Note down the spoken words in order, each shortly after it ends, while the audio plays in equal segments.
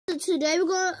today we're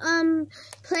gonna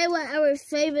play what our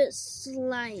favorite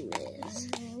slime is.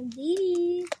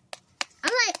 I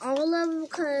like all of them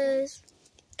because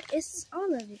it's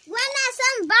all of it. When that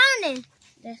sun burning.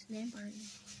 That's not burning.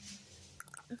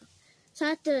 Okay. So I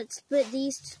have to split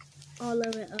these all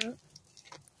of it up.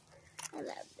 I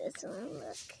love this one.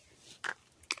 Look.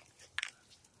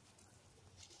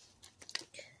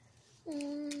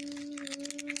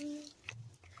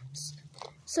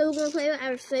 So we're gonna play with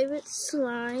our favorite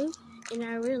slime, and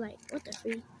I really like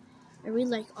I really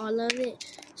like all of it.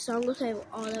 So I'm gonna play with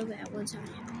all of it at one time.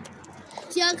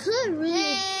 See, I could really.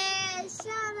 Head,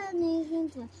 shoulders, knees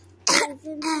and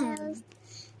toes.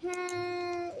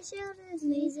 Head, shoulders,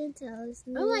 knees and toes.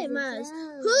 I like mine.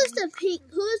 Who's the pink?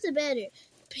 Who's the better?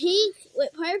 Pink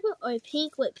with purple or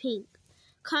pink with pink?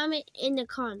 Comment in the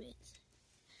comments.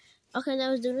 Okay, now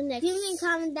let's do the next. You can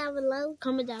comment down below.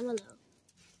 Comment down below.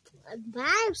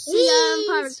 Bye. See y'all in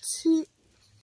part 2.